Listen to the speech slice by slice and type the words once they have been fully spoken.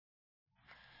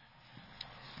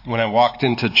When I walked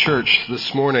into church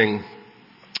this morning,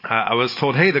 I was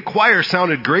told, hey, the choir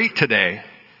sounded great today.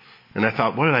 And I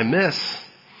thought, what did I miss?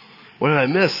 What did I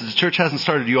miss? The church hasn't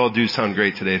started. You all do sound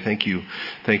great today. Thank you.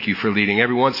 Thank you for leading.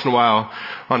 Every once in a while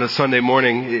on a Sunday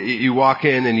morning, you walk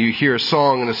in and you hear a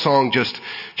song and a song just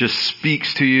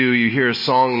speaks to you. You hear a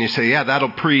song and you say, yeah,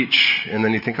 that'll preach. And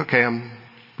then you think, okay,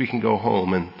 we can go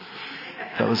home. And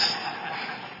that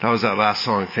was that last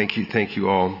song. Thank you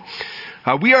all.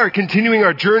 We are continuing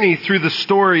our journey through the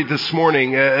story this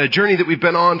morning, a journey that we've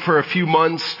been on for a few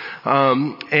months,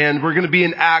 and we're going to be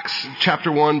in Acts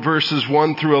chapter 1, verses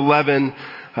 1 through 11.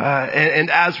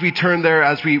 And as we turn there,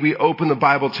 as we open the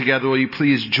Bible together, will you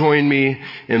please join me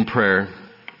in prayer?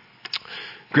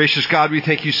 Gracious God, we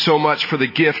thank you so much for the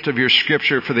gift of your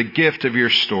scripture, for the gift of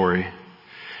your story.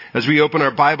 As we open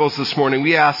our Bibles this morning,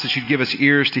 we ask that you'd give us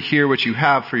ears to hear what you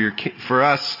have for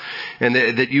us, and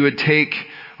that you would take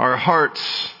our hearts,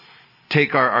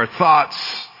 take our thoughts,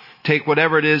 take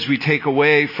whatever it is we take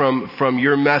away from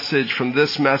your message, from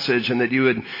this message, and that you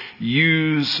would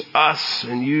use us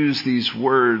and use these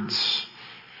words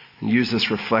and use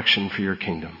this reflection for your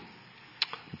kingdom.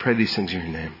 We pray these things in your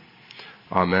name.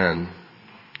 Amen.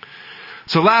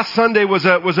 So last Sunday was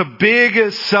a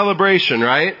big celebration,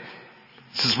 right?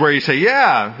 This is where you say,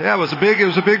 yeah, it was a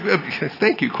big,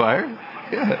 thank you, choir.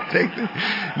 Yeah, thank you.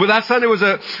 Well, that Sunday was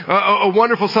a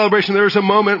wonderful celebration. There was a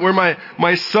moment where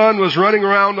my son was running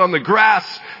around on the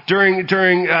grass during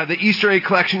the Easter egg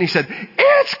collection. He said,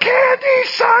 "It's Candy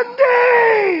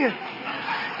Sunday!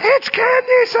 It's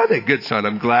Candy Sunday!" Good son.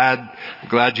 I'm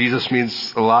glad Jesus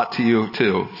means a lot to you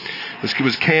too. It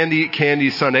was Candy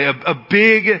Sunday. A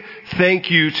big thank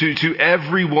you to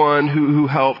everyone who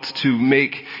helped to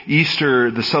make Easter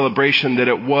the celebration that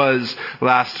it was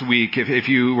last week. If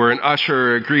you were an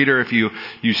usher or a greeter, if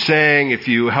you sang, if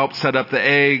you helped set up the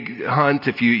egg hunt,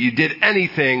 if you did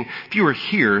anything, if you were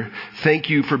here, thank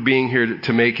you for being here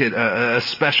to make it a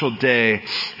special day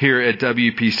here at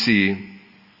WPC.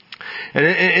 And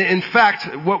in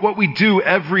fact, what we do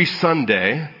every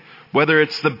Sunday, whether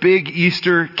it's the big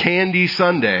Easter Candy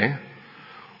Sunday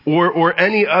or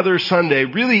any other Sunday,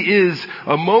 really is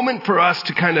a moment for us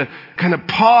to kind of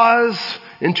pause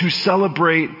and to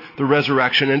celebrate the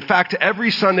resurrection. In fact,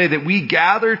 every Sunday that we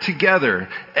gather together,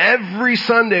 every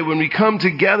Sunday when we come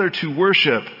together to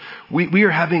worship, we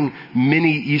are having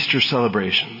mini Easter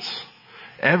celebrations.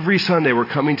 Every Sunday we're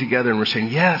coming together and we're saying,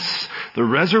 yes, the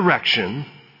resurrection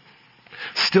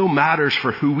still matters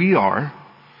for who we are.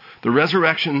 The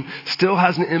resurrection still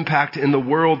has an impact in the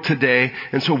world today.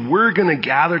 And so we're going to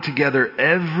gather together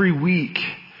every week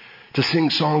to sing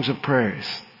songs of praise,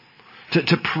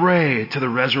 to pray to the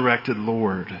resurrected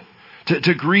Lord,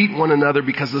 to greet one another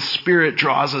because the Spirit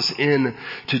draws us in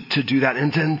to do that.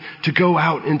 And then to go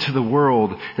out into the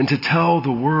world and to tell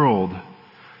the world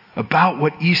about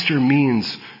what Easter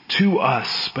means to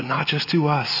us, but not just to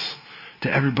us,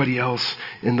 to everybody else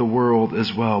in the world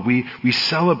as well. We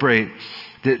celebrate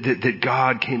that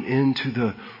God came into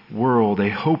the world, a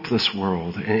hopeless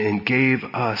world, and gave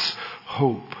us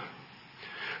hope.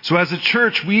 So as a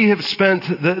church, we have spent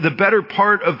the better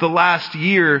part of the last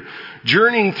year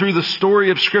journeying through the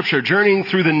story of Scripture, journeying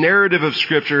through the narrative of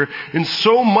Scripture, and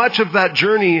so much of that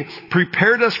journey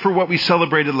prepared us for what we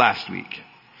celebrated last week.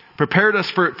 Prepared us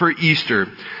for Easter.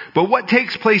 But what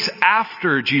takes place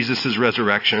after Jesus'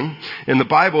 resurrection in the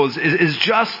Bible is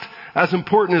just as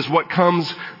important as what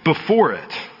comes before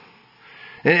it.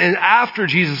 And after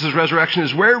Jesus' resurrection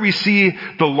is where we see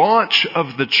the launch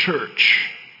of the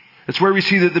church. It's where we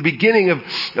see the beginning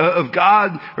of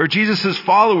God or Jesus'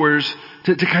 followers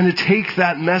to kind of take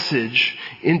that message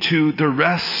into the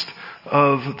rest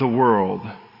of the world.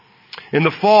 In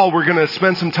the fall, we're going to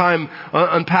spend some time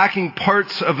unpacking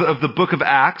parts of the book of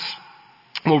Acts.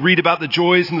 We'll read about the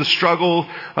joys and the struggle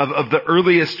of the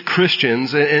earliest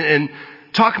Christians and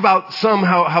talk about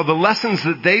how the lessons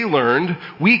that they learned,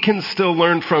 we can still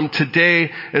learn from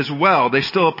today as well. They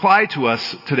still apply to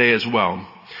us today as well.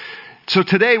 So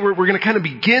today we're going to kind of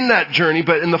begin that journey,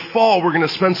 but in the fall we're going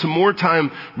to spend some more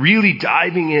time really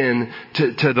diving in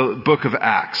to the book of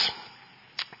Acts.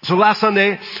 So last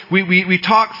Sunday, we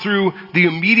talked through the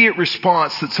immediate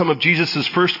response that some of Jesus'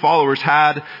 first followers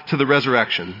had to the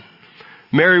resurrection.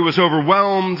 Mary was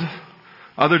overwhelmed.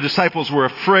 Other disciples were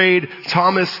afraid.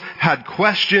 Thomas had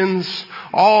questions.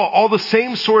 All the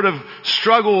same sort of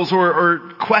struggles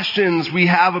or questions we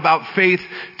have about faith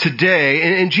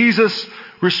today. And Jesus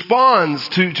responds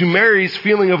to Mary's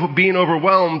feeling of being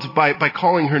overwhelmed by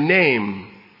calling her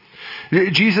name.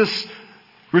 Jesus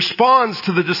responds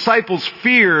to the disciples'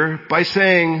 fear by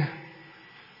saying,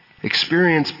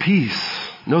 experience peace.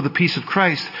 Know the peace of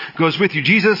Christ goes with you.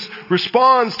 Jesus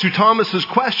responds to Thomas's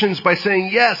questions by saying,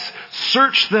 yes,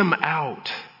 search them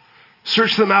out.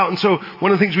 Search them out. And so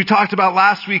one of the things we talked about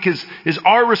last week is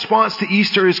our response to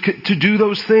Easter is to do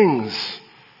those things.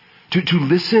 To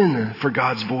listen for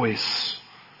God's voice.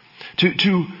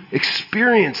 To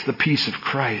experience the peace of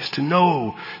Christ. To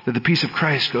know that the peace of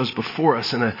Christ goes before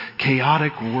us in a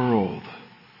chaotic world.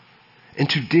 And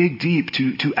to dig deep,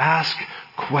 to ask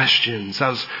questions. That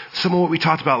was some of what we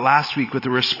talked about last week with the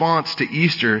response to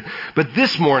Easter. But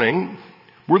this morning,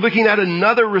 we're looking at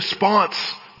another response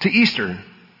to Easter.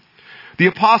 The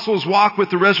apostles walk with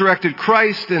the resurrected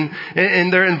Christ and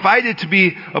they're invited to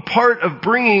be a part of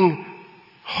bringing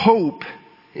hope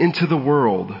into the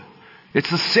world. It's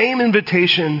the same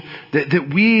invitation that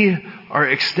we are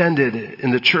extended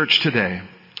in the church today.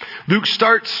 Luke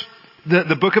starts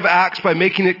the book of Acts by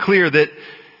making it clear that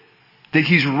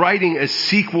he's writing a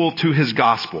sequel to his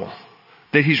gospel.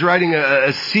 That he's writing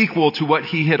a sequel to what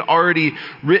he had already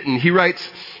written. He writes,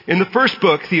 in the first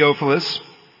book, Theophilus,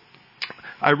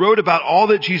 I wrote about all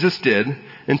that Jesus did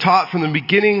and taught from the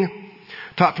beginning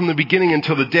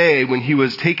until the day when he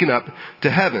was taken up to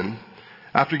heaven,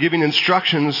 after giving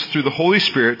instructions through the Holy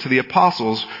Spirit to the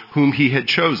apostles whom he had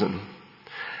chosen.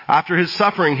 After his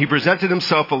suffering, he presented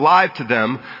himself alive to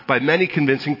them by many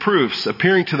convincing proofs,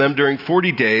 appearing to them during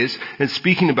 40 days and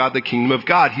speaking about the kingdom of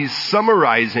God. He's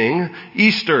summarizing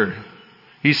Easter.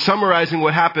 He's summarizing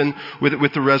what happened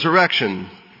with the resurrection.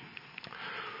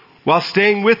 While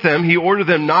staying with them, he ordered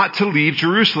them not to leave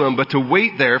Jerusalem, but to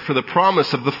wait there for the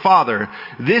promise of the Father.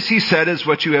 This, he said, is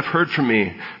what you have heard from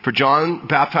me. For John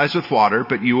baptized with water,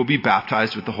 but you will be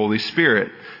baptized with the Holy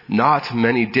Spirit not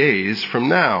many days from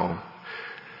now.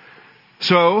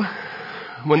 So,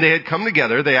 when they had come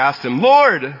together, they asked him,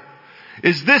 Lord,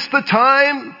 is this the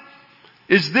time?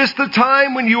 Is this the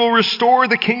time when you will restore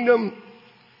the kingdom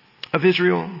of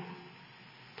Israel?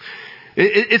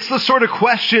 It's the sort of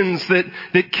questions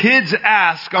that kids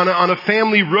ask on a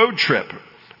family road trip,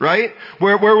 right?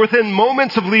 Where within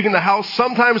moments of leaving the house,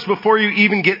 sometimes before you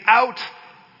even get out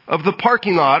of the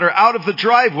parking lot or out of the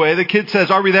driveway, the kid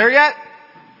says, are we there yet?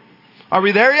 Are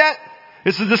we there yet?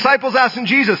 It's the disciples asking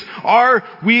Jesus, are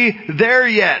we there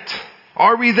yet?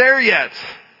 Are we there yet?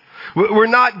 We're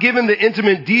not given the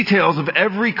intimate details of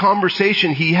every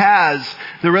conversation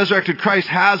the resurrected Christ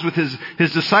has with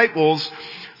his disciples.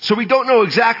 So we don't know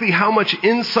exactly how much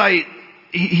insight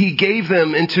he gave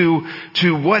them into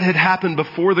what had happened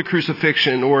before the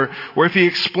crucifixion, or if he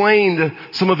explained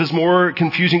some of his more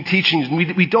confusing teachings.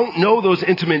 We don't know those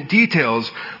intimate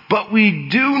details, but we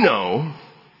do know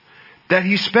that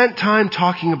he spent time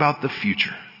talking about the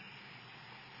future.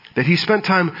 That he spent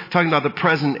time talking about the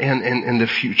present and the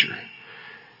future.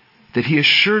 That he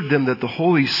assured them that the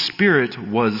Holy Spirit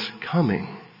was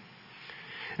coming.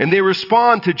 And they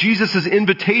respond to Jesus'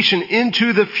 invitation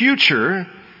into the future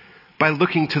by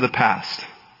looking to the past.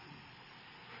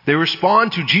 They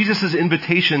respond to Jesus'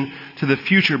 invitation to the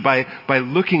future by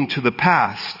looking to the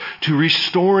past, to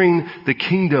restoring the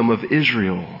kingdom of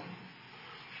Israel.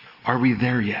 Are we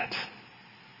there yet?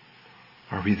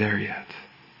 Are we there yet?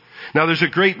 Now there's a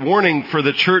great warning for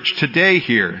the church today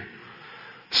here.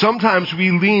 Sometimes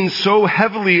we lean so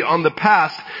heavily on the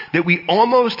past that we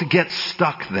almost get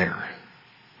stuck there.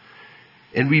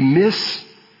 And we miss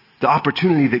the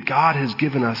opportunity that God has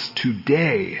given us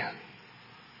today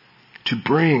to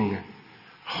bring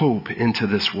hope into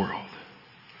this world.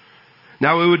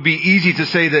 Now, it would be easy to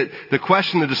say that the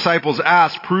question the disciples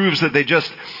asked proves that they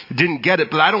just didn't get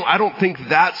it, but I don't think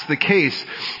that's the case.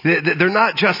 They're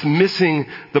not just missing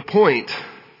the point.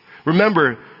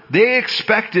 Remember, they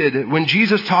expected, when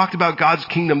Jesus talked about God's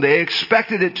kingdom, they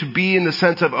expected it to be in the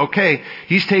sense of, okay,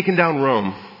 he's taken down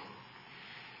Rome.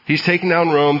 He's taken down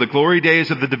Rome, the glory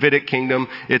days of the Davidic kingdom,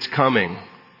 it's coming.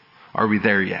 Are we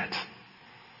there yet?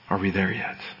 Are we there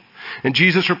yet? And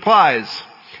Jesus replies,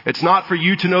 it's not for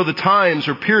you to know the times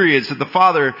or periods that the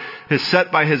Father has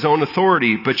set by his own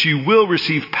authority, but you will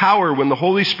receive power when the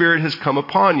Holy Spirit has come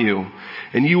upon you.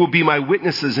 And you will be my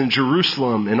witnesses in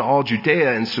Jerusalem, in all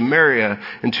Judea and Samaria,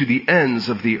 and to the ends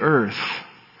of the earth.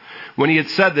 When he had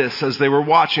said this, as they were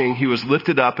watching, he was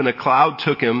lifted up, and a cloud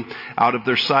took him out of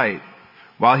their sight.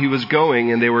 While he was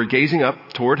going, and they were gazing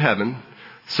up toward heaven,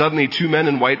 suddenly 2 men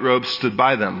in white robes stood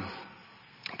by them.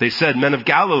 They said, Men of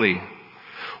Galilee,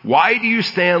 why do you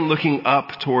stand looking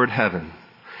up toward heaven?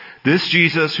 This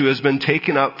Jesus who has been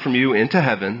taken up from you into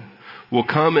heaven will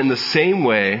come in the same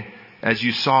way as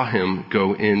you saw him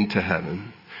go into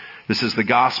heaven. This is the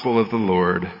gospel of the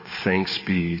Lord. Thanks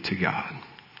be to God.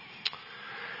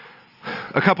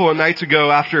 A couple of nights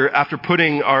ago, after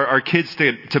putting our kids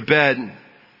to bed,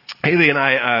 Haley and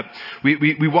I,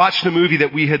 we watched a movie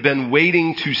that we had been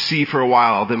waiting to see for a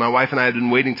while, that my wife and I had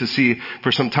been waiting to see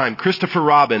for some time. Christopher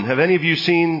Robin. Have any of you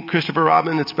seen Christopher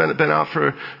Robin? It's been out for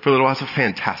a little while. It's a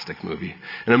fantastic movie.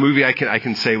 And a movie I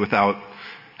can say without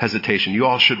hesitation. You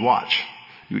all should watch.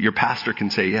 Your pastor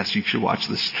can say, yes, you should watch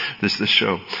this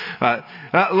show.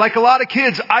 Like a lot of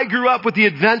kids, I grew up with the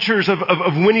adventures of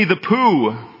Winnie the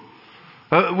Pooh,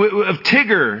 of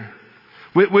Tigger,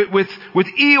 with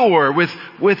Eeyore,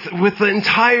 with the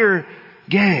entire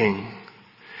gang.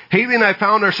 Haley and I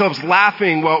found ourselves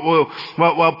laughing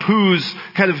while Pooh's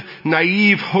kind of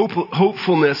naive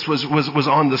hopefulness was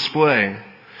on display.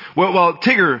 While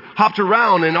Tigger hopped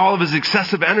around and all of his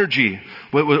excessive energy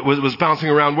was bouncing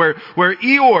around, where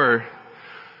Eeyore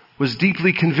was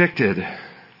deeply convicted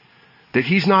that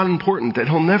he's not important, that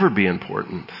he'll never be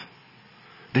important,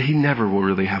 that he never will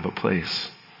really have a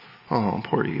place. Oh,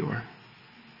 poor Eeyore.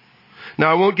 Now,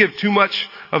 I won't give too much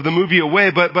of the movie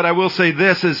away, but I will say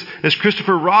this, as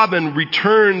Christopher Robin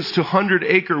returns to 100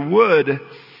 Acre Wood,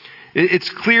 it's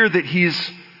clear that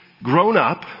he's grown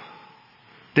up,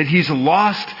 that he's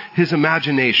lost his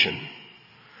imagination,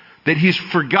 that he's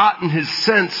forgotten his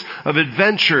sense of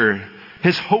adventure,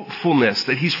 his hopefulness,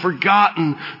 that he's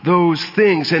forgotten those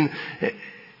things. And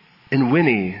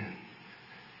Winnie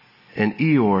and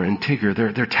Eeyore and Tigger,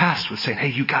 they're tasked with saying, hey,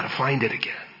 you got to find it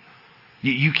again.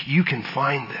 You can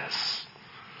find this.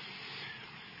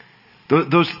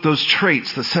 Those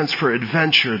traits, the sense for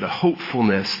adventure, the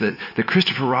hopefulness that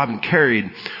Christopher Robin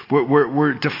carried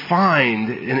were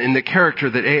defined in the character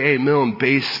that A.A. Milne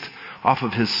based off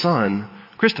of his son,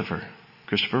 Christopher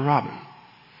Robin.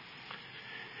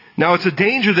 Now, it's a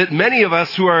danger that many of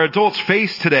us who are adults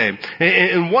face today.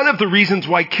 And one of the reasons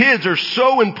why kids are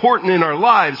so important in our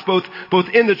lives, both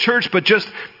in the church, but just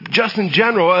in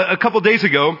general. A couple days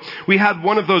ago, we had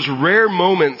one of those rare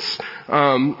moments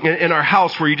in our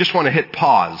house where you just want to hit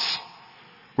pause.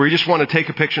 Where you just want to take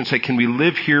a picture and say, can we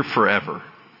live here forever?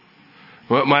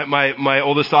 Well, my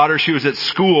oldest daughter, she was at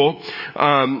school,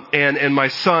 and my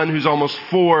son, who's almost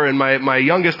 4, and my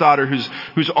youngest daughter,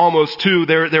 who's almost 2,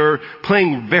 they were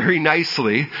playing very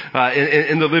nicely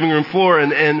in the living room floor,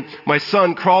 and my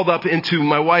son crawled up into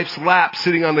my wife's lap,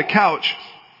 sitting on the couch,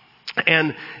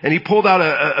 and he pulled out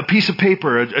a piece of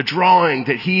paper, a drawing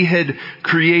that he had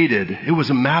created. It was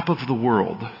a map of the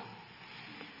world,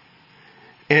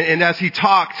 and as he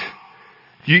talked,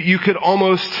 you could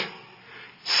almost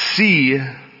see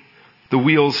the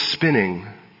wheels spinning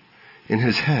in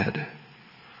his head.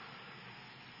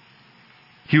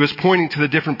 He was pointing to the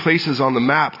different places on the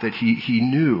map that he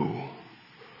knew.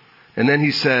 And then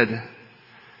he said,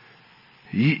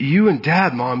 you and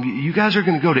Dad, Mom, you guys are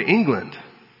going to go to England.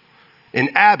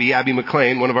 And Abby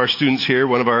McLean, one of our students here,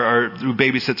 one of our who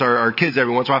babysits our kids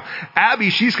every once in a while, Abby,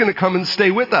 she's going to come and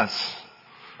stay with us.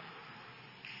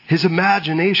 His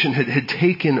imagination had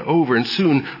taken over, and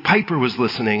soon Piper was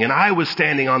listening, and I was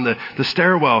standing on the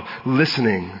stairwell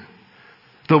listening.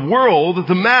 The world,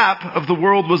 the map of the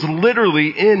world was literally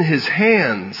in his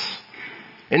hands.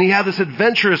 And he had this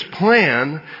adventurous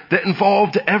plan that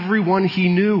involved everyone he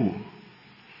knew.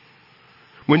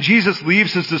 When Jesus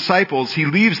leaves his disciples, he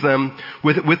leaves them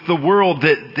with the world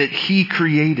that he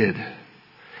created.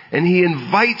 And he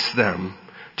invites them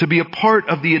to be a part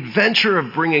of the adventure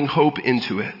of bringing hope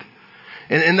into it.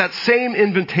 And that same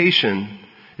invitation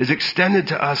is extended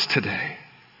to us today.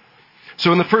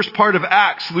 So in the first part of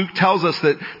Acts, Luke tells us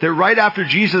that right after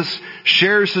Jesus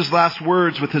shares his last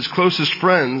words with his closest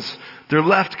friends, they're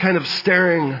left kind of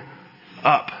staring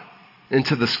up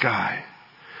into the sky.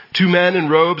 2 men in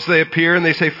robes, they appear and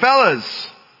they say, fellas,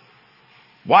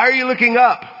 why are you looking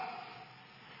up?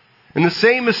 In the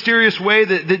same mysterious way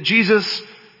that Jesus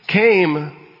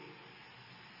came,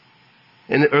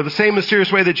 or the same mysterious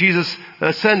way that Jesus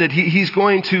ascended, he's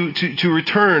going to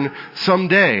return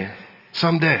someday.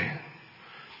 Someday.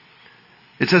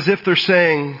 It's as if they're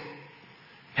saying,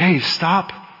 hey,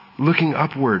 stop looking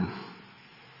upward.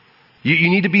 You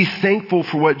need to be thankful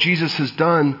for what Jesus has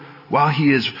done while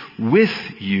he is with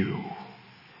you.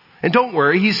 And don't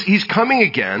worry, he's coming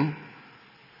again.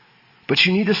 But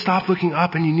you need to stop looking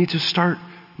up and you need to start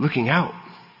looking out.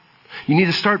 You need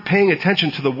to start paying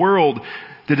attention to the world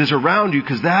that is around you,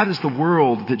 because that is the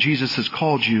world that Jesus has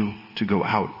called you to go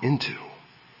out into.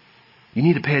 You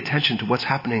need to pay attention to what's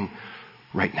happening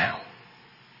right now.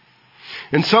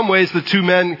 In some ways, the 2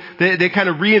 men, they kind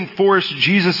of reinforce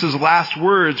Jesus' last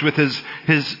words with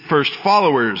his first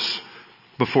followers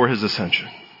before his ascension.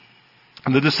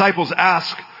 And the disciples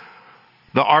ask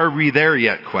the "Are we there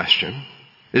yet?" question.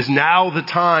 Is now the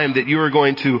time that you are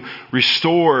going to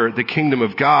restore the kingdom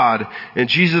of God? And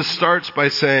Jesus starts by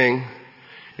saying,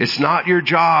 It's not your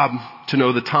job to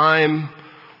know the time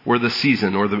or the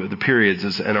season, or the periods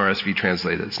as NRSV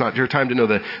translated. It's not your time to know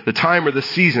the time or the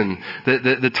season.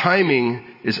 The timing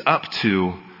is up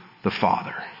to the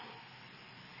Father.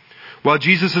 While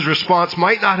Jesus' response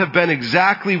might not have been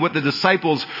exactly what the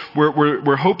disciples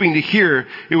were hoping to hear,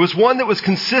 it was one that was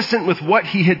consistent with what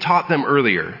he had taught them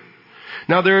earlier.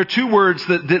 Now there are two words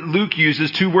that Luke uses,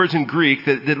 two words in Greek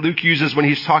that Luke uses when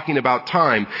he's talking about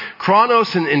time.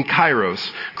 Chronos and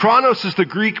kairos. Chronos is the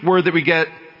Greek word that we get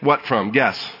what from?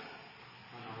 Guess.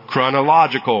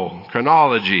 Chronology.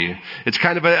 It's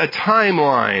kind of a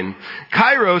timeline.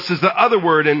 Kairos is the other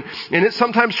word, and it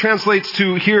sometimes translates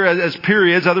to here as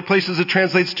periods. Other places it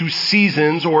translates to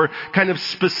seasons or kind of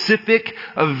specific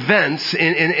events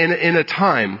in a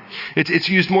time. It's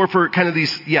used more for kind of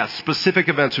these, specific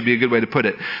events would be a good way to put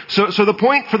it. So the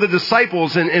point for the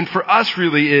disciples and for us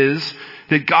really is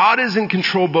that God is in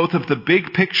control both of the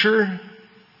big picture,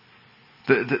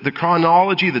 the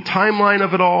chronology, the timeline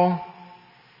of it all.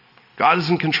 God is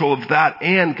in control of that,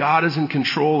 and God is in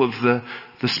control of the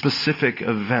specific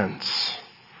events.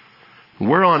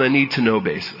 We're on a need-to-know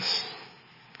basis.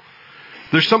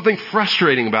 There's something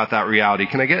frustrating about that reality.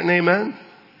 Can I get an amen?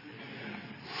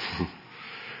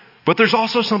 But there's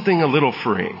also something a little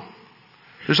freeing.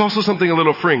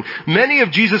 Many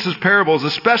of Jesus' parables,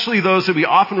 especially those that we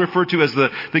often refer to as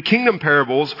the kingdom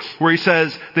parables, where he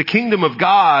says the kingdom of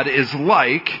God is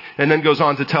like, and then goes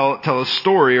on to tell a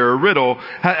story or a riddle,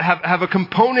 have a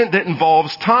component that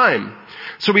involves time.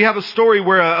 So we have a story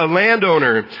where a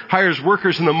landowner hires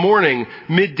workers in the morning,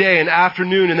 midday, and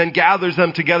afternoon, and then gathers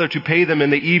them together to pay them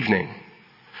in the evening.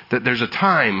 That there's a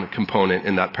time component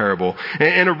in that parable.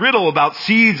 And a riddle about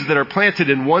seeds that are planted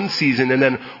in one season and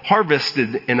then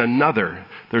harvested in another.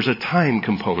 There's a time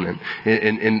component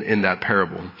in that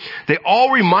parable. They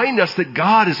all remind us that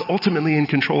God is ultimately in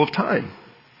control of time.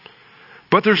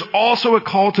 But there's also a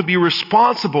call to be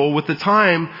responsible with the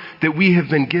time that we have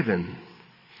been given.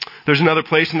 There's another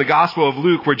place in the Gospel of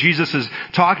Luke where Jesus is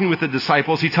talking with the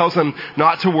disciples. He tells them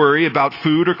not to worry about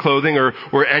food or clothing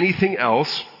or anything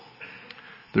else.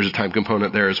 There's a time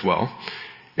component there as well.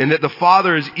 And that the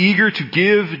Father is eager to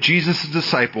give Jesus'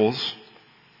 disciples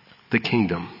the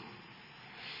kingdom.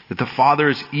 That the Father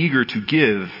is eager to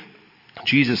give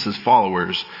Jesus'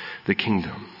 followers the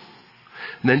kingdom.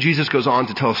 And then Jesus goes on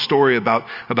to tell a story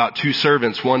about two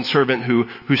servants. One servant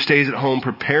who stays at home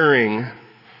preparing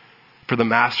for the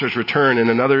master's return, and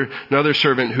another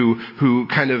servant who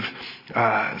kind of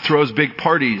throws big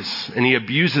parties, and he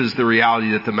abuses the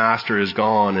reality that the master is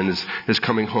gone and is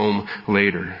coming home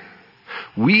later.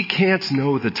 We can't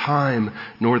know the time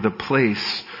nor the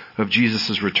place of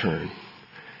Jesus' return.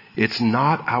 It's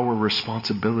not our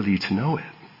responsibility to know it.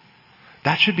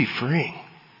 That should be freeing.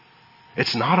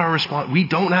 It's not our responsibility. We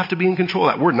don't have to be in control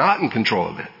of that. We're not in control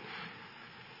of it.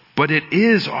 But it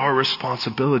is our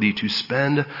responsibility to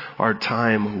spend our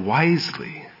time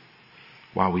wisely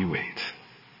while we wait.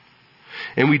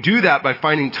 And we do that by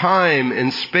finding time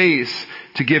and space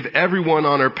to give everyone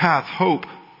on our path hope,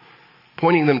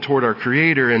 pointing them toward our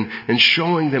Creator and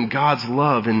showing them God's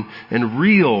love in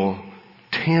real,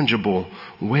 tangible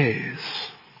ways.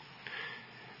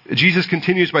 Jesus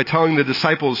continues by telling the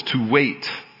disciples to wait,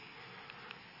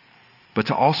 but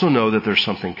to also know that there's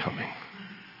something coming.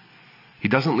 He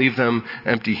doesn't leave them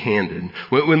empty-handed.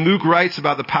 When Luke writes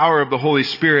about the power of the Holy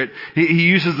Spirit, he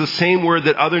uses the same word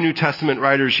that other New Testament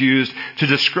writers used to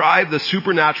describe the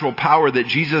supernatural power that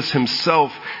Jesus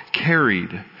himself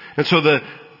carried. And so the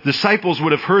disciples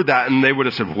would have heard that and they would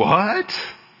have said, what?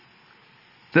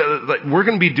 We're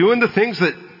going to be doing the things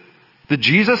that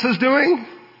Jesus is doing?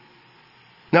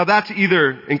 Now that's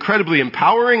either incredibly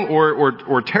empowering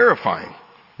or terrifying.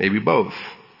 Maybe both.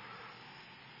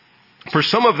 For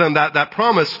some of them, that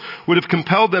promise would have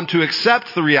compelled them to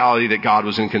accept the reality that God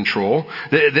was in control,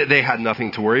 that they had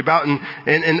nothing to worry about.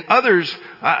 And others,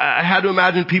 I had to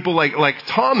imagine people like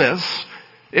Thomas,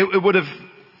 it would have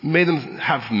made them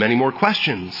have many more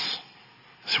questions.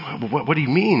 So what do you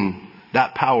mean,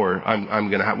 that power I'm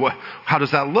going to have? How does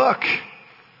that look?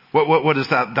 What is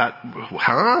that,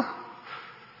 huh?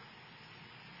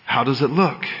 How does it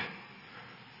look?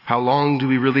 How long do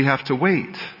we really have to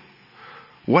wait?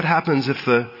 What happens if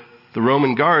the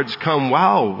Roman guards come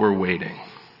while we're waiting?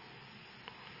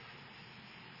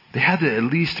 They had to at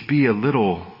least be a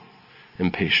little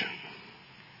impatient.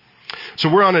 So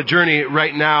we're on a journey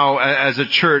right now as a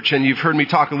church, and you've heard me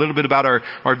talk a little bit about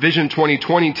our Vision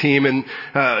 2020 team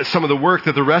and some of the work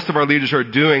that the rest of our leaders are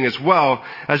doing as well,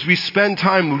 as we spend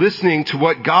time listening to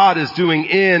what God is doing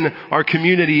in our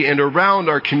community and around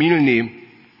our community.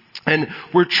 And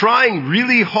we're trying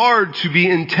really hard to be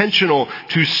intentional,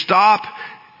 to stop,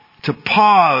 to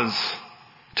pause,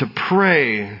 to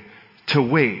pray, to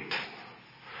wait.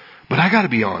 But I gotta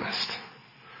be honest.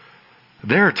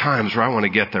 There are times where I want to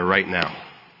get there right now.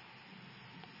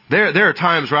 There are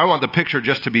times where I want the picture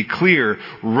just to be clear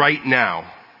right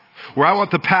now. Where I want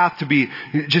the path to be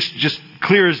just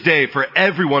clear as day for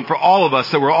everyone, for all of us,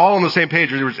 that we're all on the same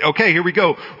page. Okay, here we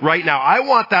go, right now. I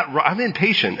want that. I'm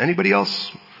impatient. Anybody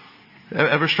else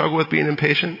ever struggle with being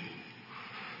impatient?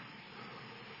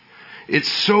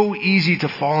 It's so easy to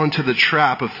fall into the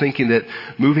trap of thinking that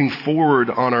moving forward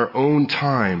on our own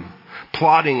time,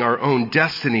 plotting our own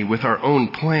destiny with our own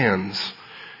plans,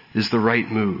 is the right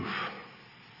move.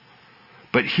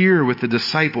 But here with the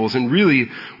disciples, and really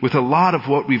with a lot of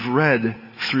what we've read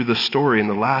through the story in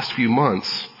the last few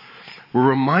months, we're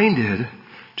reminded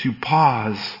to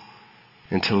pause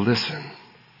and to listen,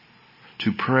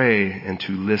 to pray and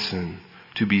to listen,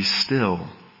 to be still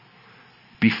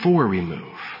before we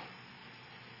move.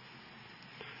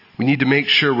 We need to make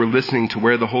sure we're listening to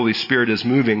where the Holy Spirit is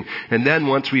moving. And then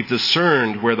once we've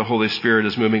discerned where the Holy Spirit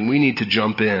is moving, we need to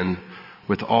jump in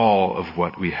with all of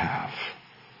what we have.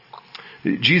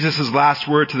 Jesus' last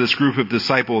word to this group of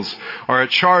disciples are a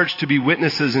charge to be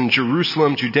witnesses in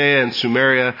Jerusalem, Judea, and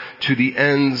Samaria to the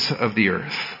ends of the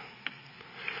earth.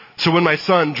 So when my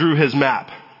son drew his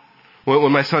map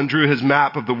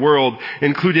of the world,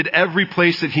 included every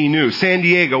place that he knew. San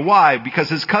Diego, why? Because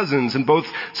his cousins and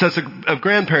both sets of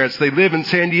grandparents, they live in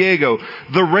San Diego.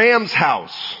 The Rams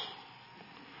house.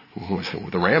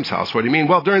 The Rams house, what do you mean?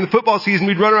 Well, during the football season,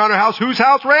 we'd run around our house. Whose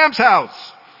house? Rams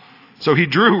house. So he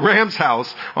drew Rams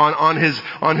house on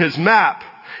his map.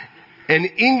 And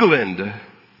England,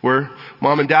 where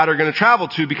mom and dad are going to travel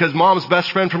to because mom's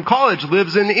best friend from college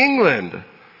lives in England.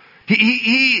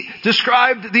 He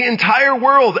described the entire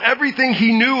world. Everything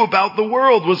he knew about the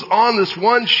world was on this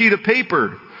one sheet of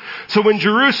paper. So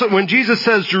when Jesus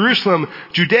says Jerusalem,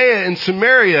 Judea, and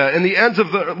Samaria, and the ends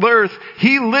of the earth,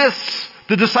 he lists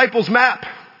the disciples' map.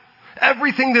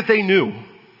 Everything that they knew.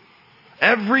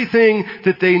 Everything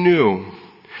that they knew.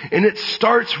 And it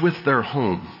starts with their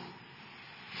home.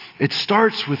 It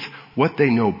starts with what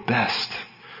they know best,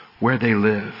 where they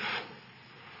live.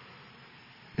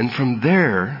 And from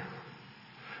there,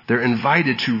 they're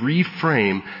invited to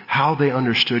reframe how they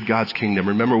understood God's kingdom.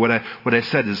 Remember what I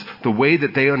said is the way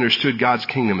that they understood God's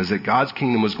kingdom is that God's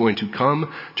kingdom was going to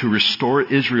come to restore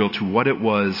Israel to what it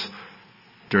was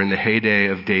during the heyday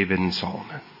of David and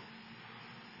Solomon.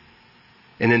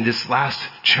 And in this last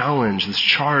challenge, this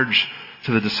charge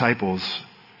to the disciples,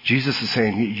 Jesus is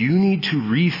saying, you need to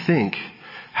rethink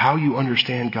how you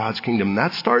understand God's kingdom. And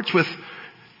that starts with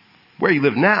where you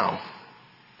live now.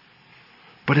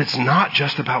 But it's not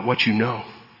just about what you know,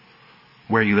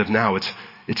 where you live now. It's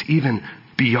even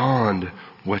beyond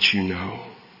what you know.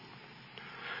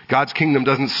 God's kingdom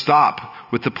doesn't stop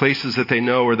with the places that they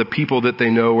know or the people that they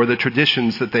know or the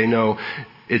traditions that they know.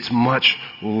 It's much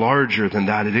larger than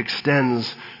that. It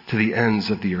extends to the ends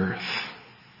of the earth.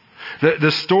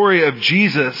 The story of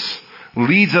Jesus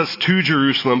leads us to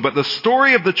Jerusalem, but the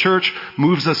story of the church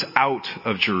moves us out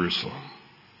of Jerusalem.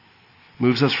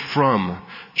 Moves us from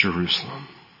Jerusalem.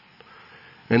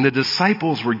 And the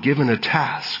disciples were given a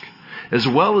task, as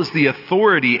well as the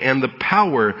authority and the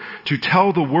power to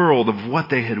tell the world of what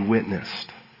they had witnessed.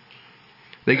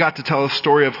 They got to tell a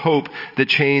story of hope that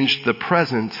changed the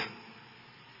present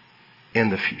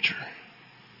and the future.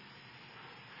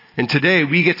 And today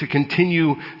we get to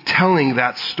continue telling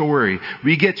that story.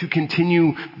 We get to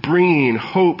continue bringing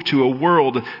hope to a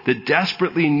world that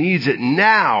desperately needs it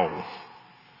now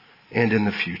and in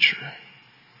the future.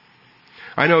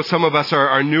 I know some of us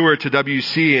are newer to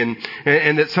WC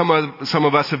and that some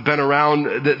of us have been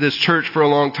around this church for a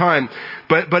long time.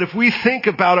 But if we think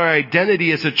about our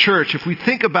identity as a church, if we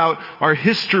think about our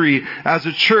history as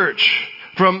a church,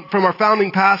 from our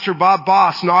founding pastor, Bob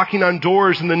Boss, knocking on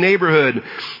doors in the neighborhood,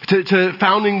 to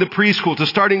founding the preschool, to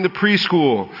starting the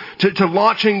preschool, to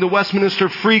launching the Westminster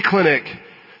Free Clinic,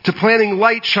 to planning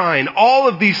Light Shine, all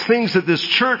of these things that this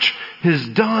church has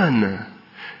done,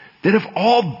 that have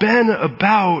all been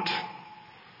about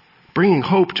bringing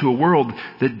hope to a world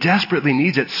that desperately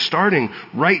needs it, starting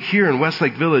right here in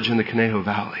Westlake Village in the Conejo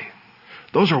Valley.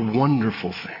 Those are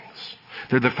wonderful things.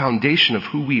 They're the foundation of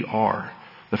who we are,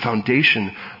 the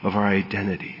foundation of our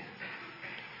identity.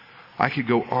 I could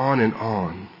go on and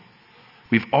on.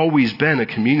 We've always been a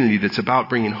community that's about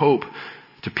bringing hope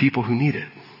to people who need it.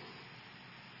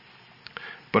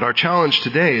 But our challenge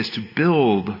today is to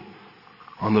build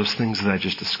on those things that I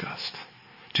just discussed.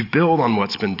 To build on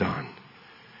what's been done.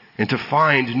 and to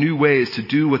find new ways to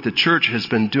do what the church has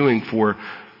been doing for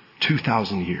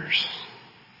 2,000 years.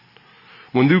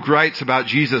 When Luke writes about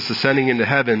Jesus ascending into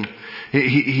heaven,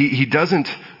 he doesn't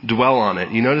dwell on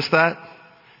it. You notice that?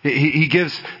 He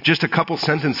gives just a couple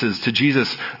sentences to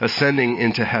Jesus ascending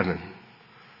into heaven.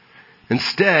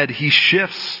 Instead, he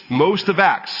shifts most of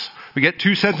Acts. We get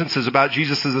 2 sentences about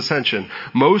Jesus' ascension.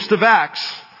 Most of Acts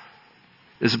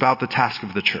is about the task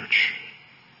of the church.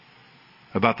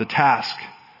 About the task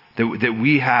that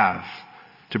we have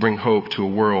to bring hope to a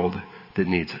world that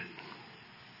needs it.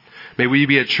 May we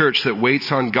be a church that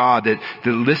waits on God, that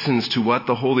listens to what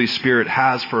the Holy Spirit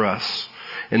has for us.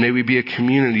 And may we be a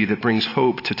community that brings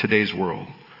hope to today's world.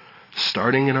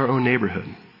 Starting in our own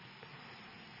neighborhood.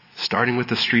 Starting with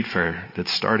the street fair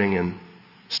that's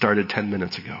started 10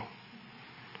 minutes ago.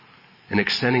 And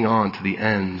extending on to the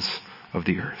ends of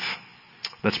the earth.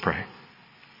 Let's pray.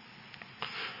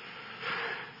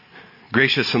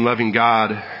 Gracious and loving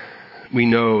God, we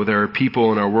know there are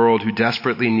people in our world who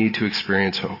desperately need to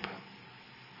experience hope.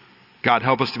 God,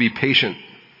 help us to be patient,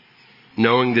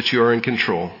 knowing that you are in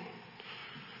control.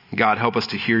 God, help us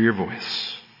to hear your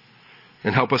voice.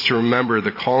 And help us to remember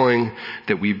the calling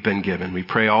that we've been given. We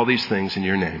pray all these things in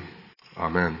your name.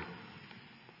 Amen.